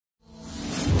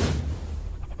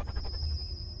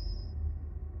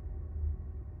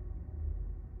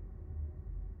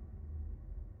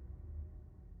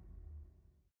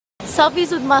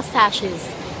Selfies with mustaches.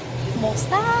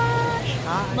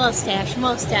 Mustache? Mustache,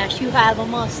 mustache. You have a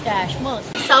mustache,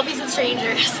 mustache. Selfies with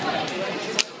strangers.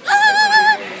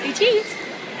 Ah! Say cheese.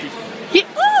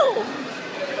 Ooh!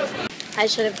 I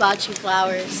should have bought you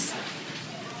flowers.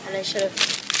 And I should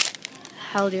have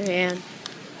held your hand.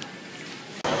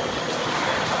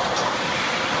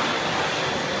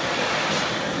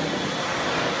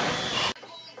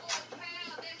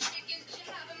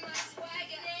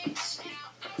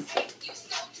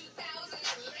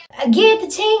 I get the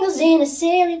tingles in a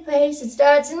silly place. It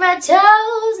starts in my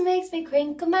toes, makes me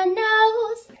crinkle my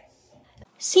nose.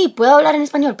 Sí, puedo hablar en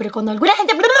español, pero cuando alguna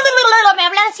gente me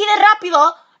habla así de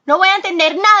rápido, no voy a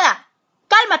entender nada.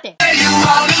 Cálmate.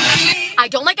 I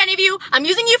don't like any of you. I'm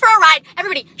using you for a ride.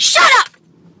 Everybody, shut up!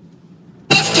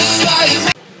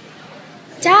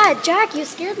 Dad, Jack, you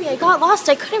scared me. I got lost.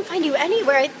 I couldn't find you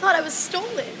anywhere. I thought I was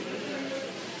stolen.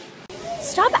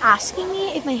 Stop asking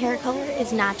me if my hair color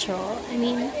is natural. I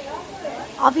mean,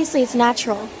 obviously it's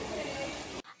natural.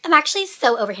 I'm actually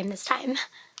so over him this time.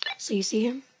 So you see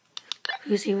him?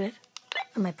 Who's he with?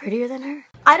 Am I prettier than her?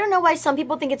 I don't know why some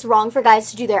people think it's wrong for guys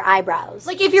to do their eyebrows.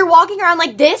 Like if you're walking around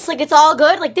like this, like it's all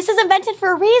good, like this is invented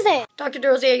for a reason. Dr.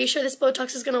 Dorothy, are you sure this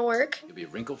Botox is gonna work? You'll be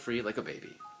wrinkle-free like a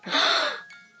baby.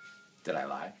 Did I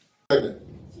lie?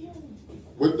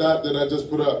 What dot did I just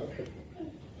put up?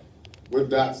 What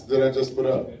dots did I just put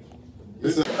up?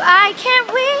 Why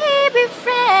can't we be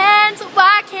friends?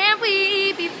 Why can't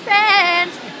we be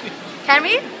friends? Can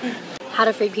we? How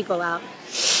to freak people out.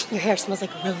 Your hair smells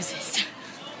like roses.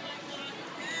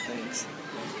 Thanks.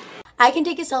 I can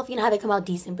take a selfie and have it come out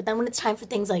decent, but then when it's time for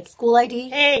things like school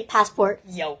ID, hey, passport,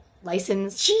 yo,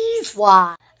 license, jeez,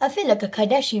 wow. I feel like a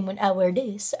Kardashian when I wear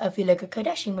this. I feel like a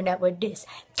Kardashian when I wear this.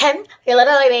 Tim, you're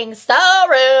literally being so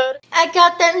rude. I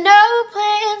got that no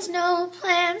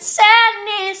plans,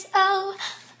 sadness, oh,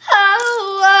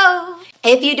 oh, oh.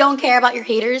 If you don't care about your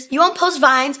haters, you won't post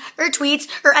vines or tweets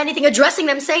or anything addressing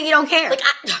them saying you don't care. Like,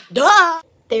 duh.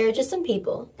 There are just some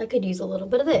people that could use a little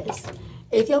bit of this.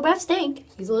 If your breath stink,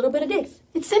 use a little bit of this.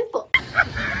 It's simple.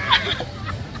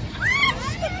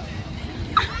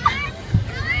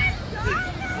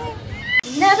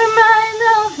 Never mind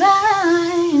the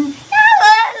vine,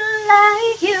 I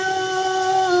like you.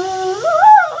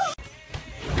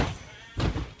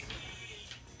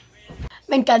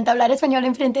 Me encanta hablar español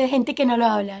en frente de gente que no lo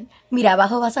hablan. Mira,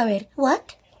 abajo vas a ver.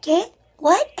 What? ¿Qué?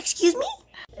 What? Excuse me?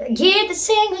 Get the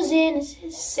singles in,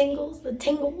 singles, the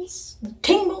tingles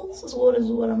is what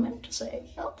I meant to say,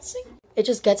 not the singles. It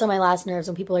just gets on my last nerves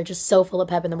when people are just so full of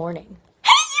pep in the morning.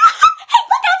 Hey,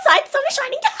 look outside, the sun is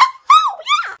shining. Oh,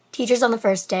 yeah. Teachers on the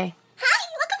first day. Hi,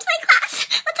 welcome to my class.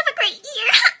 Let's have a great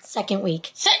year. Second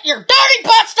week. Sit your dirty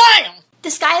butts down!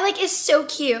 This guy, like, is so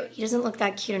cute. He doesn't look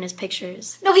that cute in his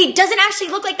pictures. No, he doesn't actually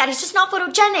look like that. He's just not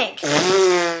photogenic.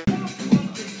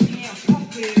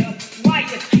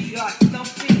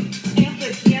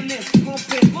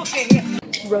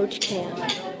 Roach cam.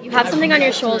 You have something on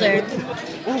your shoulder.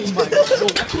 Oh my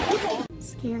god.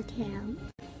 Scare cam.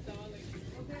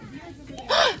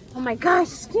 Oh my gosh,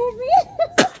 scared me.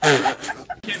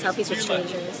 Selfies with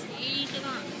strangers.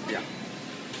 Yeah.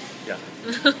 Yeah.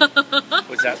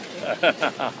 What's that?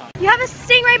 You have a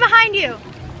stingray behind you.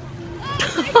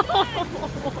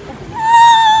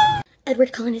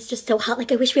 Edward Cullen is just so hot.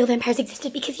 Like, I wish real vampires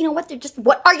existed because you know what? They're just.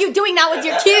 What are you doing now with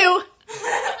your cue?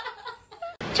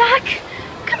 Jack,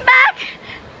 come back.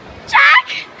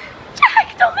 Jack,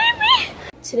 don't leave me.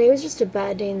 Today was just a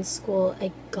bad day in school.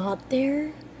 I got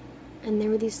there, and there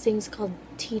were these things called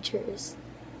teachers.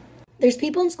 There's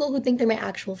people in school who think they're my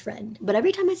actual friend, but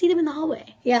every time I see them in the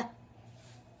hallway, yeah.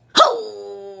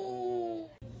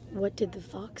 What did the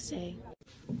fox say?